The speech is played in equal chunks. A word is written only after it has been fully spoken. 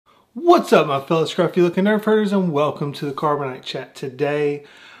What's up, my fellow scruffy looking nerf herders, and welcome to the Carbonite Chat. Today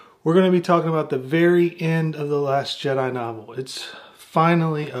we're going to be talking about the very end of the Last Jedi novel. It's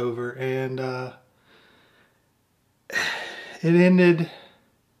finally over, and it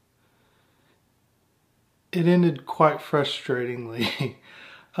ended quite frustratingly.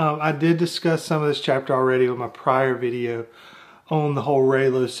 I did discuss some of this chapter already with my prior video on the whole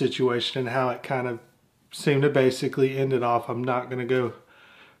Reylo situation and how it kind of seemed to basically end it off. I'm not going to go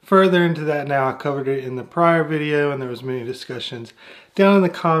further into that now. I covered it in the prior video and there was many discussions down in the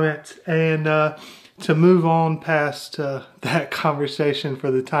comments. And to move on past that conversation for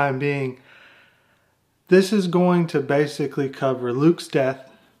the time being, this is going to basically cover Luke's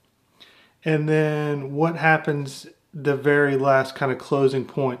death and then what happens the very last kind of closing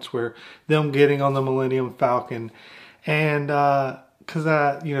points where them getting on the Millennium Falcon. And because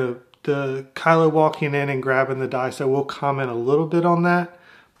the Kylo walking in and grabbing the dice, I will comment a little bit on that.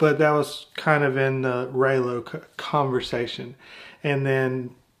 But that was kind of in the Reylo conversation. And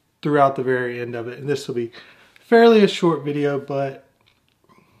then throughout the very end of it. And this will be fairly a short video, but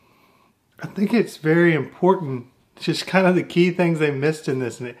I think it's very important. Just kind of the key things they missed in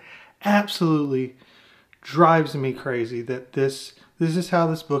this. And it absolutely drives me crazy that this is how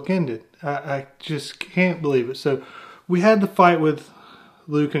this book ended. I just can't believe it. So we had the fight with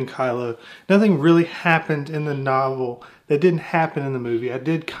Luke and Kylo. Nothing really happened in the novel that didn't happen in the movie. I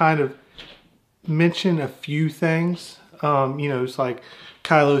did kind of mention a few things. It's like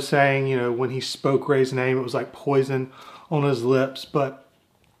Kylo saying, when he spoke Rey's name, it was like poison on his lips, but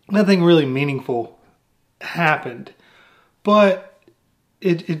nothing really meaningful happened. But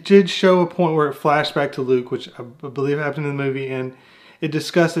it did show a point where it flashed back to Luke, which I believe happened in the movie, and it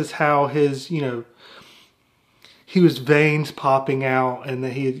discusses how his, he was veins popping out and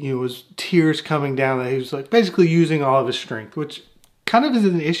that he was tears coming down, that he was like basically using all of his strength, which kind of is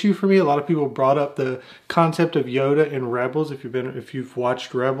an issue for me. A lot of people brought up the concept of Yoda in Rebels, if you've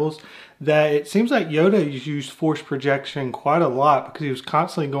watched Rebels, that it seems like Yoda used force projection quite a lot because he was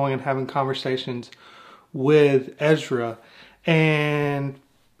constantly going and having conversations with Ezra, and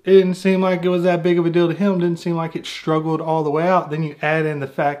it didn't seem like it was that big of a deal to him. It didn't seem like it struggled all the way out. Then you add in the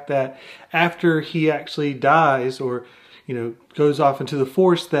fact that after he actually dies or, goes off into the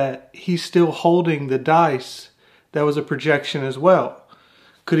Force, that he's still holding the dice that was a projection as well.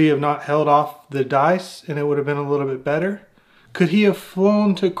 Could he have not held off the dice and it would have been a little bit better? Could he have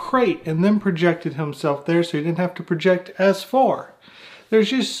flown to Crate and then projected himself there so he didn't have to project as far?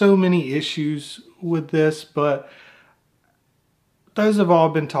 There's just so many issues with this, but those have all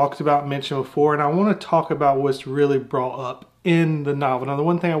been talked about, mentioned before, and I want to talk about what's really brought up in the novel. Now, the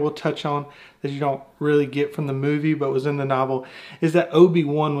one thing I will touch on that you don't really get from the movie but was in the novel is that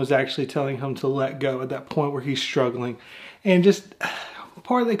Obi-Wan was actually telling him to let go at that point where he's struggling. And just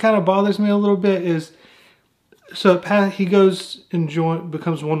part that kind of bothers me a little bit is, so he goes and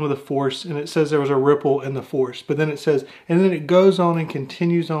becomes one with the Force, and it says there was a ripple in the Force. But then it says, and then it goes on and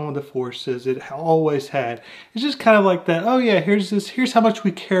continues on with the Force, says it always had. It's just kind of like that, oh yeah, here's how much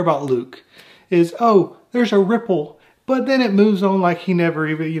we care about Luke. Is, oh, there's a ripple. But then it moves on like he never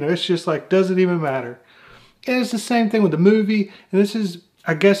even, it's just like, doesn't even matter. And it's the same thing with the movie. And this is,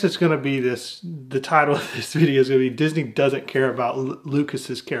 I guess it's going to be the title of this video is going to be Disney doesn't care about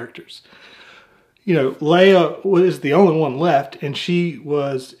Lucas's characters. Leia was the only one left, and she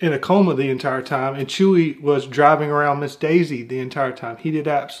was in a coma the entire time, and Chewie was driving around Miss Daisy the entire time. He did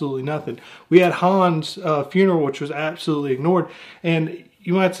absolutely nothing. We had Han's funeral, which was absolutely ignored, and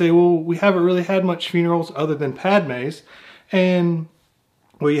you might say, well, we haven't really had much funerals other than Padme's, and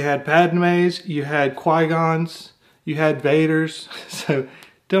well, you had Padme's, you had Qui-Gon's, you had Vader's, so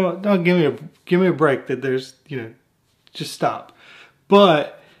don't give me a break that there's, just stop.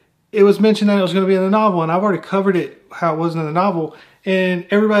 But it was mentioned that it was going to be in the novel, and I've already covered it, how it wasn't in the novel, and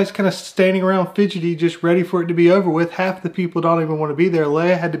everybody's kind of standing around fidgety, just ready for it to be over with. Half the people don't even want to be there.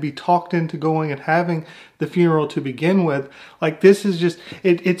 Leia had to be talked into going and having the funeral to begin with. Like, this is just,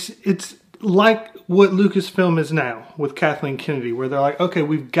 it's like what Lucasfilm is now with Kathleen Kennedy, where they're like, okay,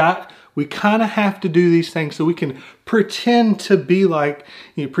 we kind of have to do these things so we can pretend to be like,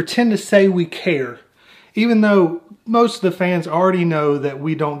 pretend to say we care. Even though most of the fans already know that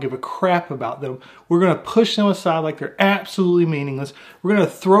we don't give a crap about them, we're going to push them aside like they're absolutely meaningless. We're going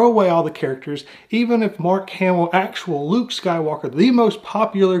to throw away all the characters. Even if Mark Hamill, actual Luke Skywalker, the most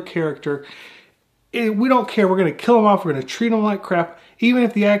popular character, we don't care. We're going to kill him off. We're going to treat him like crap. Even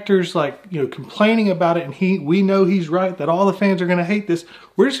if the actor's complaining about it and we know he's right, that all the fans are going to hate this,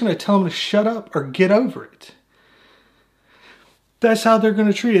 we're just going to tell him to shut up or get over it. That's how they're going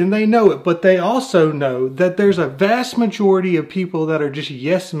to treat it, and they know it. But they also know that there's a vast majority of people that are just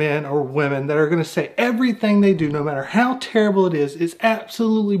yes men or women that are going to say everything they do, no matter how terrible it is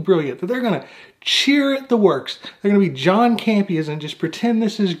absolutely brilliant. That they're going to cheer at the works. They're going to be John Campions and just pretend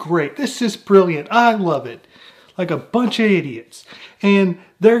this is great. This is brilliant. I love it. Like a bunch of idiots. And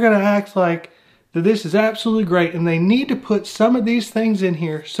they're going to act like that this is absolutely great, and they need to put some of these things in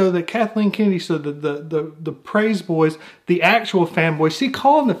here so that Kathleen Kennedy, so that the praise boys, the actual fanboys, see,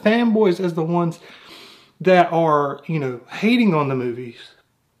 calling the fanboys as the ones that are, you know, hating on the movies.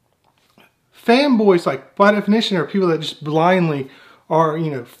 Fanboys, like, by definition, are people that just blindly are,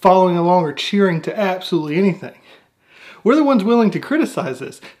 you know, following along or cheering to absolutely anything. We're the ones willing to criticize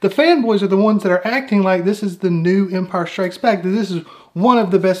this. The fanboys are the ones that are acting like this is the new Empire Strikes Back, that this is one of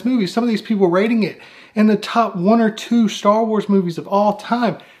the best movies. Some of these people rating it in the top 1 or 2 Star Wars movies of all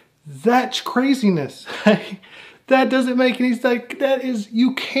time. That's craziness. That doesn't make any sense. That is,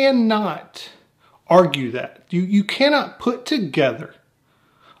 you cannot argue that. You cannot put together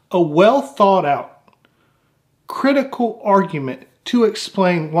a well thought out, critical argument to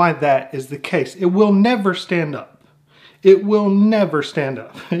explain why that is the case. It will never stand up. It will never stand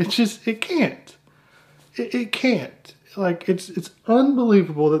up. It can't. It can't. Like, it's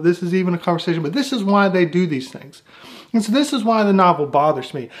unbelievable that this is even a conversation, but this is why they do these things. And so this is why the novel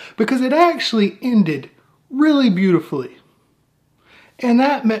bothers me, because it actually ended really beautifully. And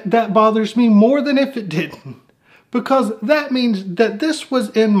that bothers me more than if it didn't, because that means that this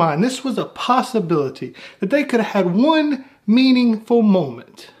was in mind. This was a possibility that they could have had one meaningful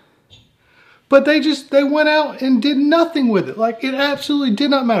moment. But they went out and did nothing with it. Like, it absolutely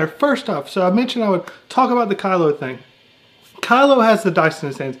did not matter. First off, so I mentioned I would talk about the Kylo thing. Kylo has the dice in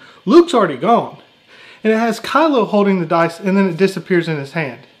his hands. Luke's already gone. And it has Kylo holding the dice, and then it disappears in his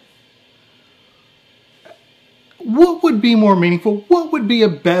hand. What would be more meaningful? What would be a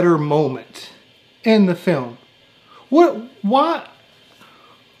better moment in the film? Why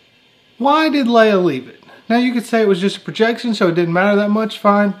did Leia leave it? Now, you could say it was just a projection, so it didn't matter that much,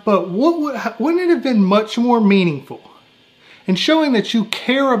 fine. But wouldn't it have been much more meaningful in showing that you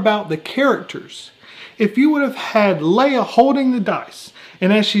care about the characters if you would have had Leia holding the dice,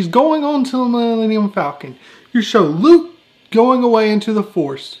 and as she's going on to the Millennium Falcon, you show Luke going away into the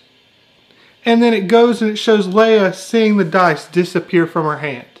Force, and then it goes and it shows Leia seeing the dice disappear from her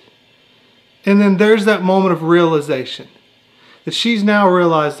hand. And then there's that moment of realization that she's now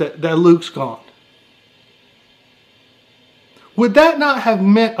realized that Luke's gone. Would that not have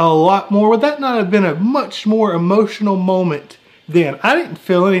meant a lot more? Would that not have been a much more emotional moment then? I didn't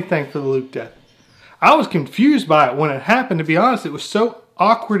feel anything for the Luke death. I was confused by it when it happened, to be honest. It was so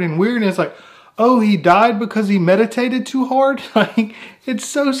awkward and weird, and it's like, oh, he died because he meditated too hard? Like, it's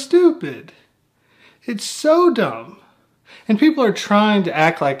so stupid. It's so dumb. And people are trying to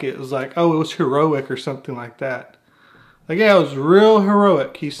act like it was like, oh, it was heroic or something like that. Like, yeah, it was real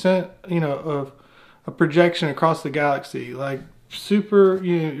heroic. He sent, you know, a projection across the galaxy. Like, super,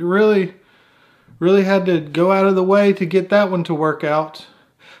 you know, you really had to go out of the way to get that one to work out.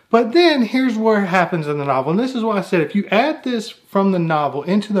 But then here's where it happens in the novel. And this is why I said, if you add this from the novel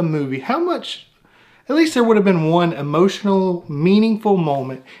into the movie, how much, at least there would have been one emotional, meaningful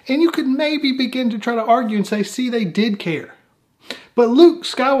moment. And you could maybe begin to try to argue and say, see, they did care. But Luke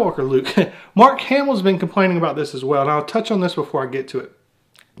Skywalker, Mark Hamill's been complaining about this as well. And I'll touch on this before I get to it.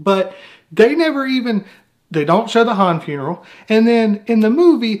 But they don't show the Han funeral. And then in the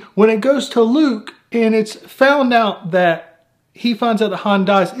movie, when it goes to Luke and it's found out that he finds out that Han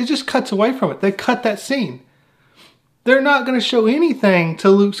dies, it just cuts away from it. They cut that scene. They're not going to show anything to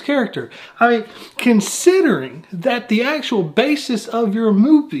Luke's character. I mean, considering that the actual basis of your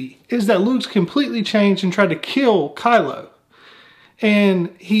movie is that Luke's completely changed and tried to kill Kylo.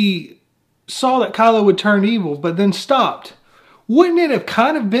 And he saw that Kylo would turn evil, but then stopped. Wouldn't it have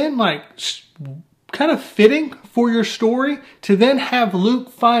kind of been like, kind of fitting for your story to then have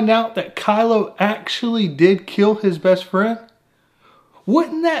Luke find out that Kylo actually did kill his best friend?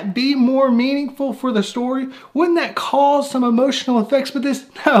 Wouldn't that be more meaningful for the story? Wouldn't that cause some emotional effects? But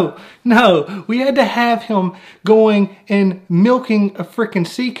no. We had to have him going and milking a freaking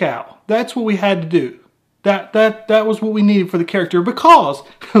sea cow. That's what we had to do. That was what we needed for the character because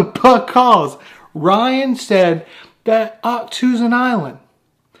Ryan said that Ahch-To's an island.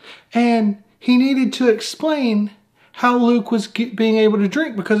 And he needed to explain how Luke was being able to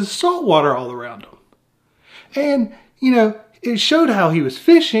drink because there's salt water all around him. And, you know, it showed how he was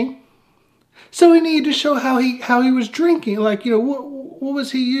fishing. So he needed to show how he was drinking. Like, you know, what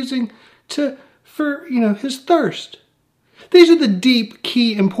was he using for, you know, his thirst? These are the deep,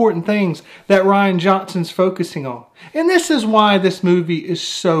 key, important things that Rian Johnson's focusing on. And this is why this movie is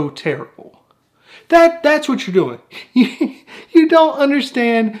so terrible. That's what you're doing. You don't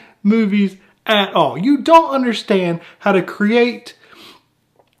understand movies at all. You don't understand how to create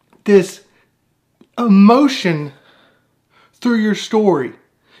this emotion through your story.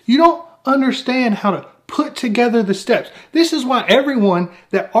 You don't understand how to put together the steps. This is why everyone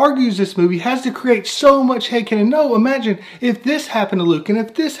that argues this movie has to create so much headcanon. No, imagine if this happened to Luke, and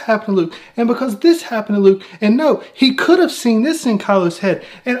if this happened to Luke, and because this happened to Luke, and no, he could have seen this in Kylo's head,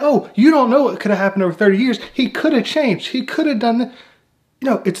 and oh, you don't know what could have happened over 30 years. He could have changed. He could have done this.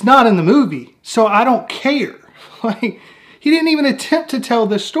 No, it's not in the movie, so I don't care. Like, he didn't even attempt to tell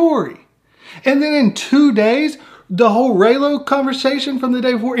this story. And then in 2 days, the whole Reylo conversation from the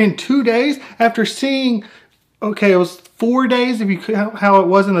day before, in 2 days, after seeing, okay, it was 4 days if you count how it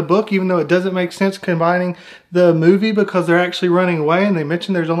was in the book, even though it doesn't make sense combining the movie because they're actually running away, and they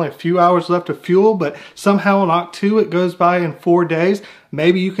mentioned there's only a few hours left of fuel, but somehow in Octo 2 it goes by in 4 days.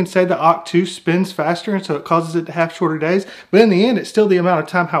 Maybe you can say that Octo 2 spins faster, and so it causes it to have shorter days, but in the end, it's still the amount of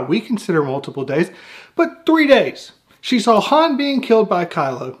time how we consider multiple days. But 3 days. She saw Han being killed by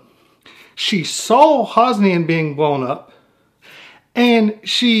Kylo. She saw Hosnian being blown up, and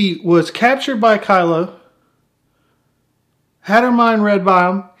she was captured by Kylo, had her mind read by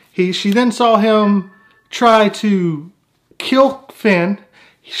him. She then saw him try to kill Finn.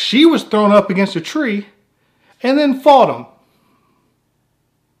 She was thrown up against a tree, and then fought him.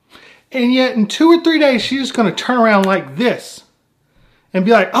 And yet in 2 or 3 days, she's just going to turn around like this and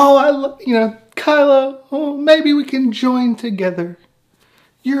be like, oh, Kylo, oh, maybe we can join together.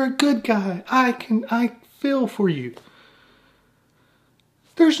 You're a good guy. I feel for you.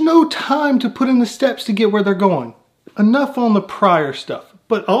 There's no time to put in the steps to get where they're going. Enough on the prior stuff.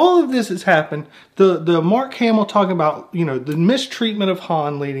 But all of this has happened. The Mark Hamill talking about, the mistreatment of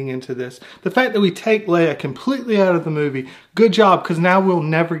Han leading into this. The fact that we take Leia completely out of the movie. Good job, because now we'll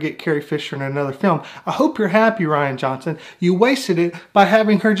never get Carrie Fisher in another film. I hope you're happy, Rian Johnson. You wasted it by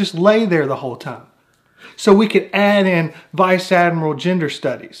having her just lay there the whole time. So we could add in Vice Admiral gender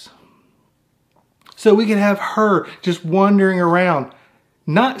studies. So we could have her just wandering around,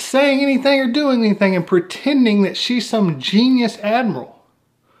 not saying anything or doing anything, and pretending that she's some genius admiral.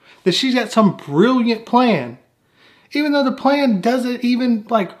 That she's got some brilliant plan. Even though the plan doesn't even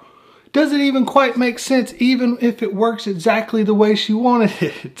quite make sense, even if it works exactly the way she wanted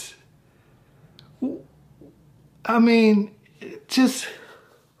it. I mean,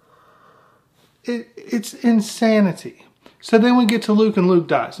 it's insanity. So then we get to Luke, and Luke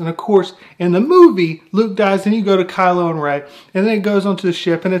dies. And of course, in the movie, Luke dies, and you go to Kylo and Rey, and then it goes onto the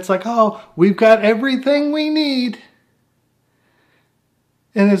ship, and it's like, oh, we've got everything we need.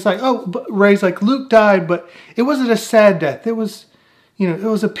 And it's like, oh, but Rey's like, Luke died, but it wasn't a sad death. It was, it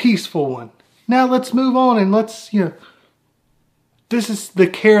was a peaceful one. Now let's move on, and let's, this is the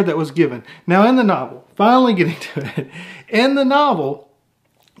care that was given. Now in the novel, finally getting to it, in the novel,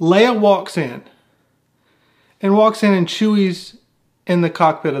 Leia walks in, and Chewie's in the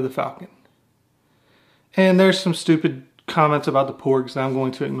cockpit of the Falcon. And there's some stupid comments about the porgs that I'm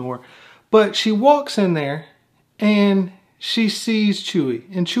going to ignore. But she walks in there, and she sees Chewie.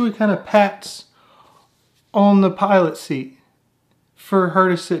 And Chewie kind of pats on the pilot seat for her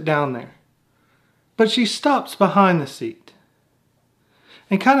to sit down there. But she stops behind the seat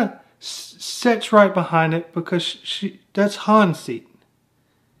and kind of sits right behind it because that's Han's seat.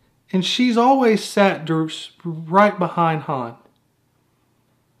 And she's always sat right behind Han.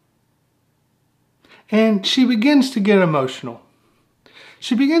 And she begins to get emotional.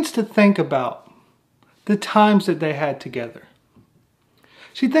 She begins to think about the times that they had together.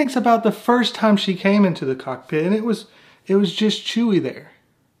 She thinks about the first time she came into the cockpit, and it was just Chewie there.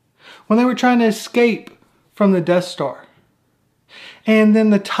 When they were trying to escape from the Death Star. And then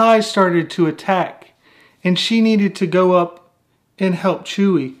the TIE started to attack, and she needed to go up and help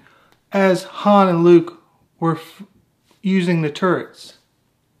Chewie as Han and Luke were using the turrets.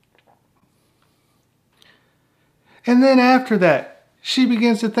 And then after that, she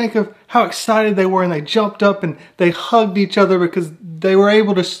begins to think of how excited they were, and they jumped up and they hugged each other because they were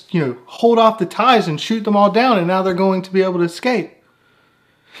able to, hold off the TIEs and shoot them all down, and now they're going to be able to escape.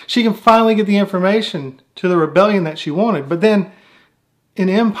 She can finally get the information to the rebellion that she wanted. But then in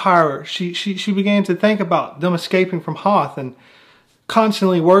Empire, she began to think about them escaping from Hoth, and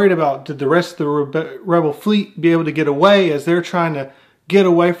constantly worried about did the rest of the rebel fleet be able to get away as they're trying to get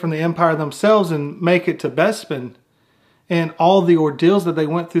away from the Empire themselves and make it to Bespin. And all the ordeals that they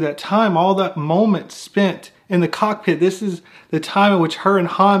went through that time, all that moment spent in the cockpit. This is the time in which her and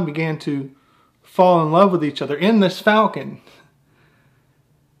Han began to fall in love with each other in this Falcon.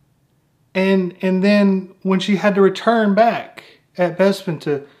 And then when she had to return back at Bespin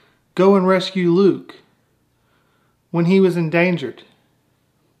to go and rescue Luke when he was endangered.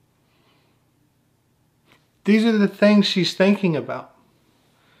 These are the things she's thinking about.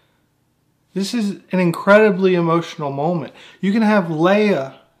 This is an incredibly emotional moment. You can have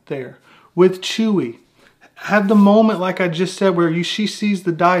Leia there with Chewie. Have the moment, like I just said, where she sees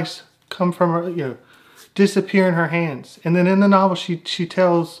the dice come from her, disappear in her hands. And then in the novel, she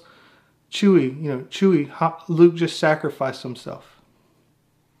tells Chewie, Chewie, Luke just sacrificed himself.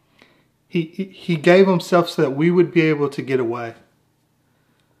 He gave himself so that we would be able to get away.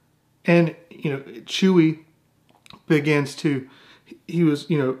 And, Chewie begins to, he was,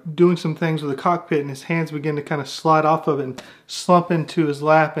 doing some things with the cockpit, and his hands begin to kind of slide off of it and slump into his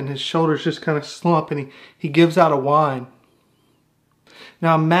lap, and his shoulders just kind of slump, and he gives out a whine.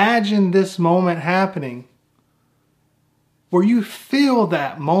 Now imagine this moment happening where you feel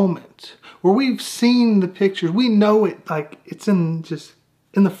that moment, where we've seen the pictures, we know it, like it's in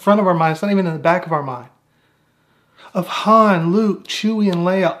the front of our mind, it's not even in the back of our mind, of Han, Luke, Chewie, and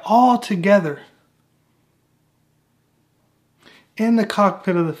Leia all together in the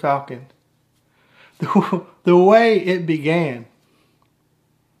cockpit of the Falcon. The way it began,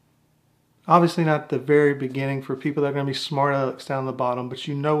 obviously not the very beginning for people that are going to be smart alecks down the bottom, but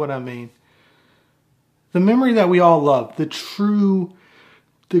you know what I mean. The memory that we all love, the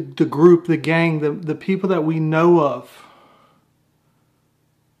group, the gang, the people that we know of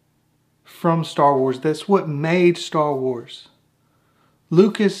from Star Wars. That's what made Star Wars.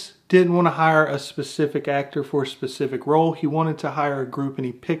 Lucas didn't want to hire a specific actor for a specific role. He wanted to hire a group, and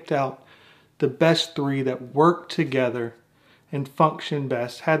he picked out the best three that worked together and functioned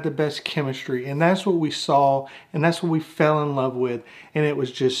best, had the best chemistry. And that's what we saw, and that's what we fell in love with. And it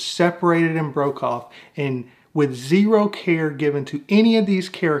was just separated and broke off, and with zero care given to any of these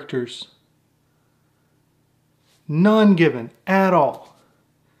characters. None given at all.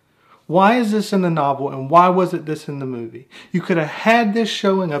 Why is this in the novel, and why wasn't this in the movie? You could have had this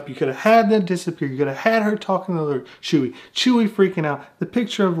showing up. You could have had them disappear. You could have had her talking to Chewie. Chewie freaking out. The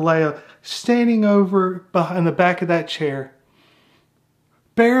picture of Leia standing over behind the back of that chair,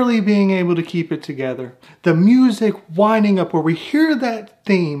 barely being able to keep it together. The music winding up where we hear that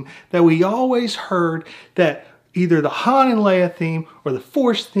theme that we always heard, that either the Han and Leia theme or the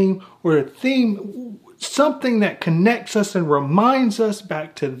Force theme or a theme, something that connects us and reminds us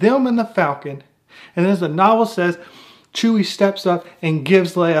back to them and the Falcon. And as the novel says, Chewie steps up and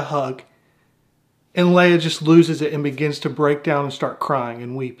gives Leia a hug. And Leia just loses it and begins to break down and start crying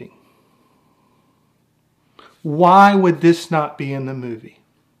and weeping. Why would this not be in the movie?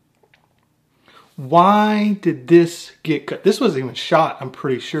 Why did this get cut? This wasn't even shot, I'm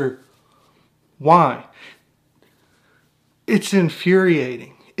pretty sure. Why? It's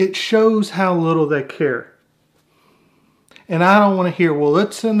infuriating. It shows how little they care. And I don't want to hear, well,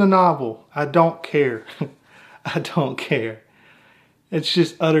 it's in the novel. I don't care. I don't care. It's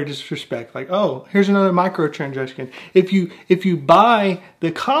just utter disrespect. Like, oh, here's another microtransaction. If you buy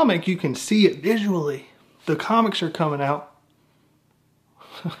the comic, you can see it visually. The comics are coming out.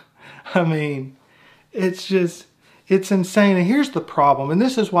 I mean, it's insane. And here's the problem. And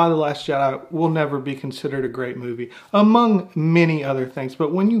this is why The Last Jedi will never be considered a great movie, among many other things.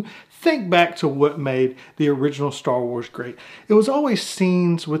 But when you think back to what made the original Star Wars great, it was always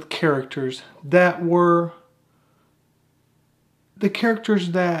scenes with characters that were the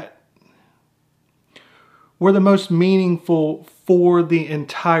characters that were the most meaningful for the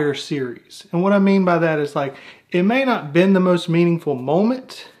entire series. And what I mean by that is, like, it may not have been the most meaningful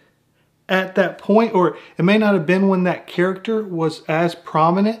moment at that point, or it may not have been when that character was as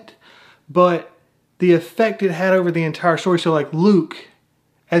prominent, but the effect it had over the entire story. So like Luke,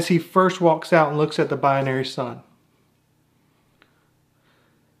 as he first walks out and looks at the binary sun.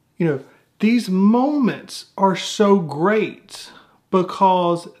 These moments are so great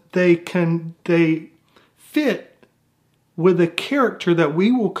because they fit with a character that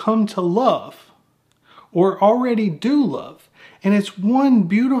we will come to love or already do love. And it's one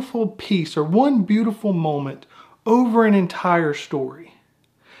beautiful piece or one beautiful moment over an entire story.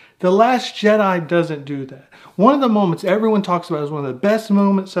 The Last Jedi doesn't do that. One of the moments everyone talks about as one of the best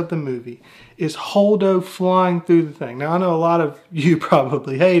moments of the movie is Holdo flying through the thing. Now, I know a lot of you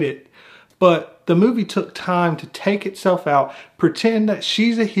probably hate it, but the movie took time to take itself out, pretend that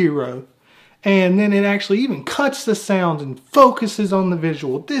she's a hero, and then it actually even cuts the sounds and focuses on the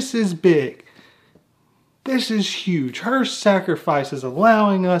visual. This is big. This is huge. Her sacrifice is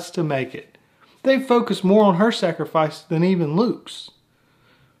allowing us to make it. They focus more on her sacrifice than even Luke's.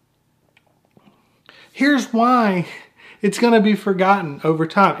 Here's why it's going to be forgotten over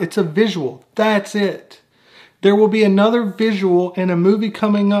time. It's a visual. That's it. There will be another visual in a movie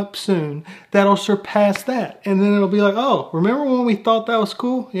coming up soon that'll surpass that. And then it'll be like, oh, remember when we thought that was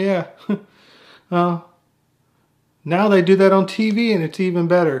cool? Yeah. Now they do that on TV and it's even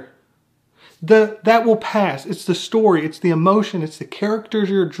better. That will pass. It's the story, it's the emotion, it's the characters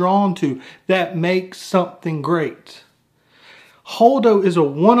you're drawn to that makes something great. Holdo is a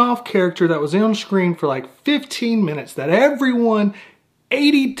one-off character that was on screen for like 15 minutes that everyone,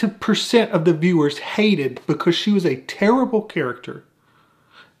 80% of the viewers hated because she was a terrible character.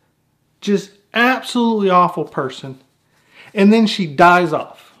 Just absolutely awful person. And then she dies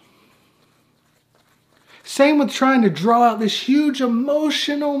off. Same with trying to draw out this huge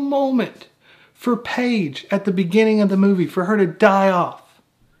emotional moment for Paige at the beginning of the movie, for her to die off.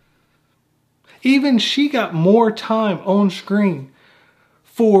 Even she got more time on screen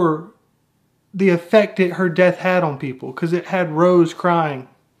for the effect her death had on people, because it had Rose crying.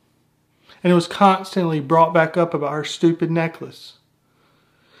 And it was constantly brought back up about her stupid necklace.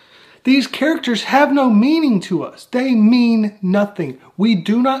 These characters have no meaning to us. They mean nothing. We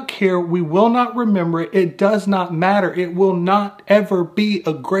do not care. We will not remember it. It does not matter. It will not ever be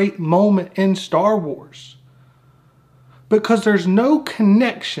a great moment in Star Wars. Because there's no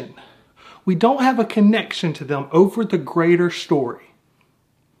connection. We don't have a connection to them over the greater story.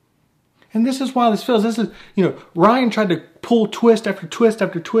 And this is why this feels, Rian tried to pull twist after twist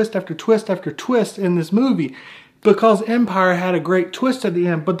after twist after twist after twist in this movie, because Empire had a great twist at the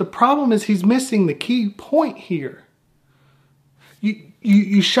end. But the problem is he's missing the key point here.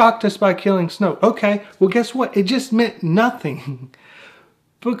 You shocked us by killing Snoke. Okay, well guess what? It just meant nothing.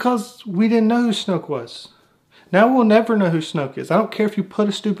 Because we didn't know who Snoke was. Now we'll never know who Snoke is. I don't care if you put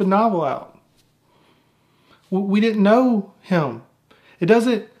a stupid novel out. We didn't know him. It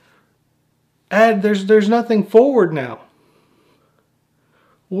doesn't add, there's nothing forward now.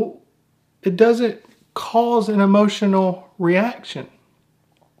 Well, it doesn't cause an emotional reaction.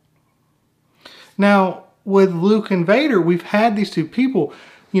 Now, with Luke and Vader, we've had these two people.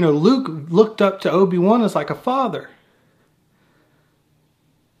 Luke looked up to Obi-Wan as like a father.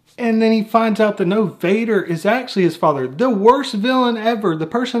 And then he finds out that no, Vader is actually his father. The worst villain ever. The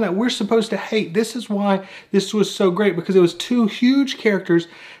person that we're supposed to hate. This is why this was so great. Because it was two huge characters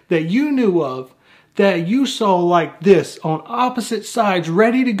that you knew of, that you saw like this on opposite sides,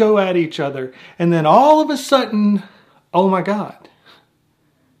 ready to go at each other. And then all of a sudden, oh my God,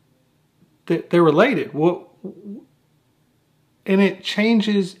 they're related. And it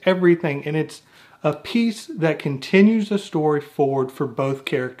changes everything. And it's a piece that continues the story forward for both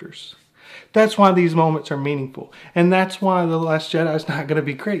characters. That's why these moments are meaningful. And that's why The Last Jedi is not going to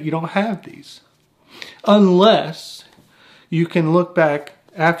be great. You don't have these. Unless you can look back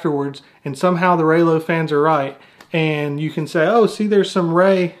afterwards and somehow the Reylo fans are right, and you can say, oh, see, there's some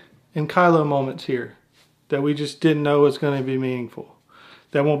Rey and Kylo moments here that we just didn't know was going to be meaningful.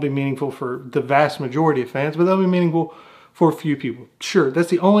 That won't be meaningful for the vast majority of fans, but they'll be meaningful for a few people. Sure, that's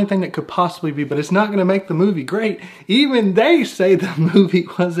the only thing that could possibly be, but it's not going to make the movie great. Even they say the movie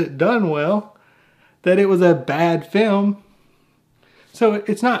wasn't done well, that it was a bad film. So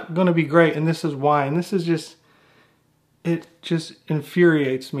it's not going to be great, and this is why. And this is just, it just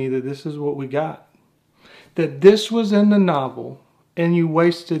infuriates me that this is what we got. That this was in the novel, and you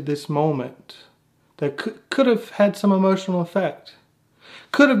wasted this moment that could have had some emotional effect.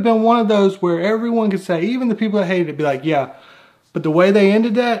 Could have been one of those where everyone could say, even the people that hated it, be like, yeah, but the way they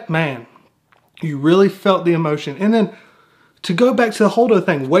ended that, man, you really felt the emotion. And then to go back to the Holdo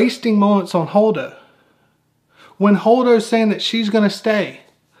thing, wasting moments on Holdo. When Holdo's saying that she's going to stay,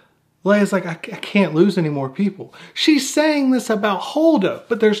 Leia's like, I can't lose any more people. She's saying this about Holdo,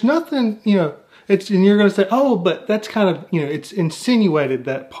 but there's nothing, and you're going to say, oh, but that's kind of, it's insinuated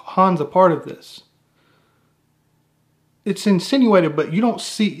that Han's a part of this. It's insinuated, but you don't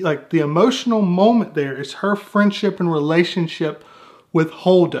see, like, the emotional moment there is her friendship and relationship with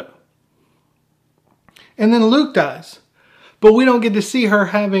Holdo. And then Luke dies, but we don't get to see her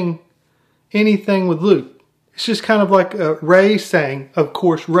having anything with Luke. It's just kind of like Rey saying,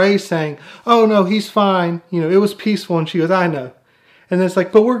 oh no, he's fine. It was peaceful. And she goes, I know. And then it's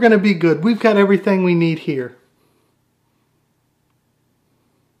like, but we're going to be good. We've got everything we need here.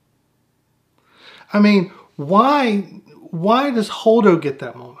 I mean, why does Holdo get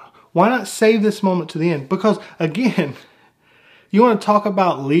that moment? Why not save this moment to the end? Because again, you want to talk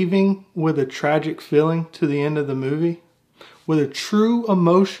about leaving with a tragic feeling to the end of the movie? With a true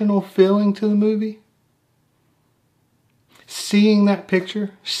emotional feeling to the movie? Seeing that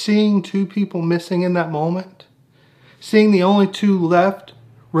picture, seeing two people missing in that moment, seeing the only two left,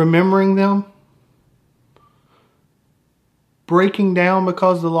 remembering them, breaking down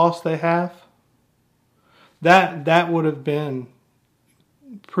because of the loss they have, that would have been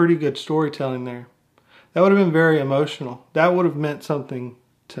pretty good storytelling there. That would have been very emotional. That would have meant something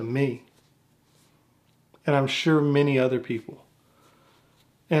to me. And I'm sure many other people.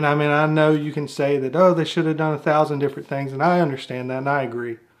 And I mean, I know you can say that, oh, they should have done 1,000 different things. And I understand that and I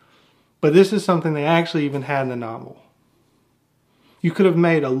agree. But this is something they actually even had in the novel. You could have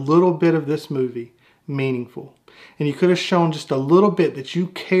made a little bit of this movie meaningful. And you could have shown just a little bit that you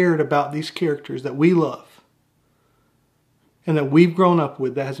cared about these characters that we love. And that we've grown up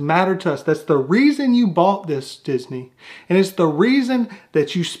with, that has mattered to us. That's the reason you bought this, Disney. And it's the reason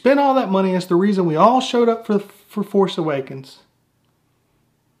that you spent all that money. It's the reason we all showed up for Force Awakens.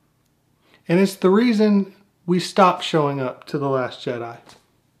 And it's the reason we stopped showing up to The Last Jedi.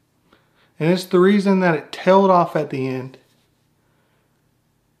 And it's the reason that it tailed off at the end.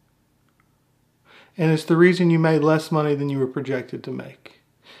 And it's the reason you made less money than you were projected to make.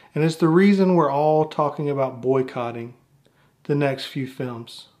 And it's the reason we're all talking about boycotting the next few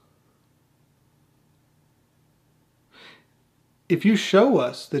films. If you show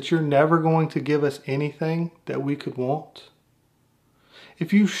us that you're never going to give us anything that we could want,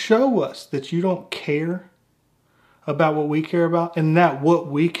 if you show us that you don't care about what we care about and that what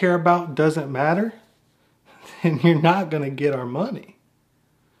we care about doesn't matter, then you're not going to get our money.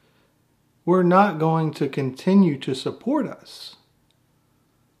 We're not going to continue to support us.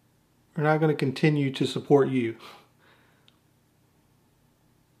 We're not going to continue to support you.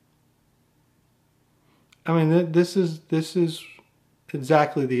 I mean, this is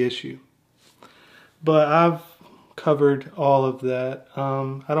exactly the issue. But I've covered all of that. I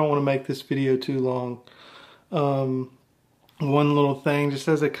don't want to make this video too long. One little thing, just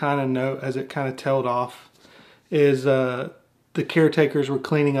as a kind of note, as it kind of tailed off, is the caretakers were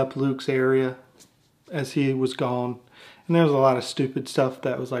cleaning up Luke's area as he was gone. And there was a lot of stupid stuff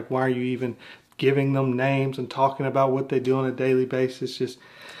that was like, why are you even giving them names and talking about what they do on a daily basis?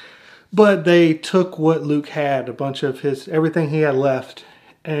 But they took what Luke had, a bunch of everything he had left,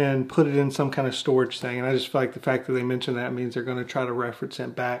 and put it in some kind of storage thing. And I just feel like the fact that they mentioned that means they're going to try to reference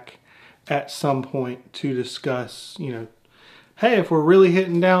it back at some point to discuss, hey, if we're really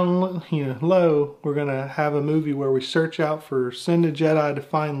hitting down, low, we're going to have a movie where we search out for Send a Jedi to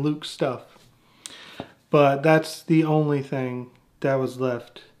find Luke's stuff. But that's the only thing that was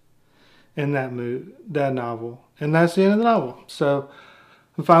left in that novel. And that's the end of the novel. So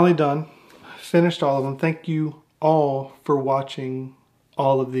I'm finally done. Finished all of them. Thank you all for watching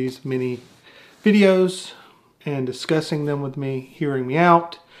all of these mini videos and discussing them with me, hearing me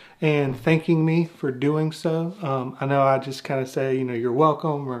out, and thanking me for doing so. I know I just kind of say, you're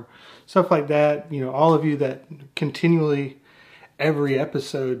welcome or stuff like that. All of you that continually, every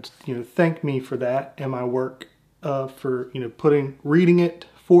episode, thank me for that and my work for, reading it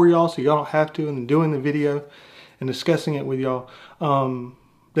for y'all so y'all don't have to, and then doing the video and discussing it with y'all.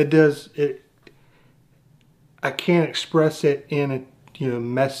 That does it. I can't express it in a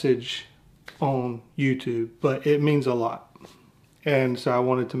message on YouTube, but it means a lot. And so I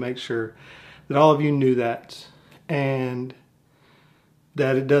wanted to make sure that all of you knew that, and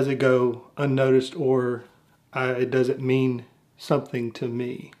that it doesn't go unnoticed, or it doesn't mean something to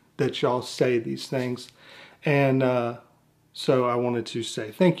me that y'all say these things. And so I wanted to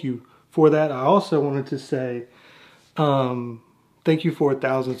say thank you for that. I also wanted to say thank you for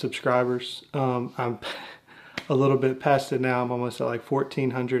 1,000 subscribers. I'm a little bit past it now. I'm almost at like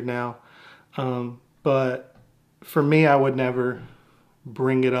 1,400 now. But for me, I would never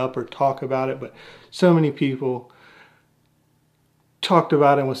bring it up or talk about it. But so many people talked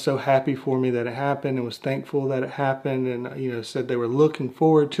about it and was so happy for me that it happened and was thankful that it happened, and said they were looking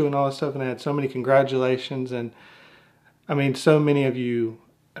forward to it and all that stuff, and I had so many congratulations. And I mean, so many of you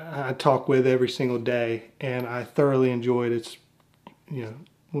I talk with every single day, and I thoroughly enjoyed it. It's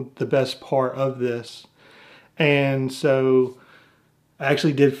the best part of this. And so I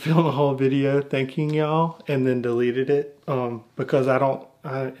actually did film a whole video thanking y'all and then deleted it because I don't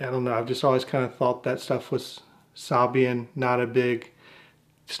know, I've just always kind of thought that stuff was Sabian,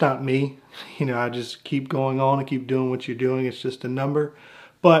 it's not me. I just keep going on and keep doing what you're doing. It's just a number.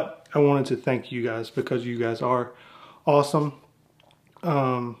 But I wanted to thank you guys because you guys are awesome.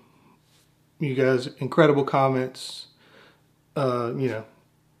 You guys, incredible comments.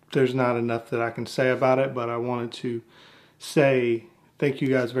 There's not enough that I can say about it, but I wanted to say thank you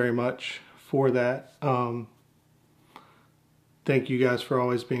guys very much for that. Thank you guys for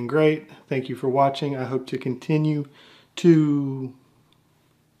always being great. Thank you for watching. I hope to continue to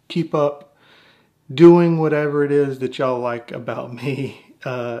keep up doing whatever it is that y'all like about me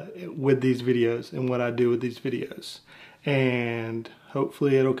with these videos and what I do with these videos. and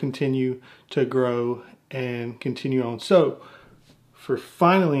hopefully it'll continue to grow and continue on. So, for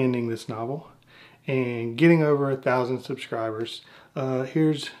finally ending this novel and getting over 1,000 subscribers,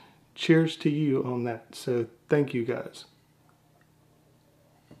 here's cheers to you on that. So, thank you guys.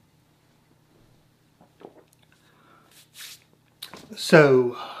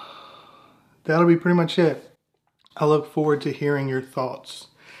 So, that'll be pretty much it. I look forward to hearing your thoughts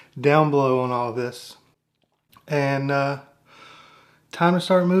down below on all this. And time to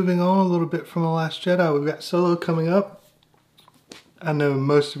start moving on a little bit from The Last Jedi. We've got Solo coming up. I know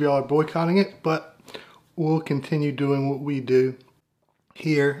most of y'all are boycotting it, but we'll continue doing what we do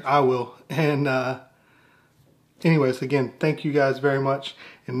here. I will. And anyways, again, thank you guys very much.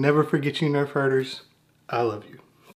 And never forget, you Nerf herders, I love you.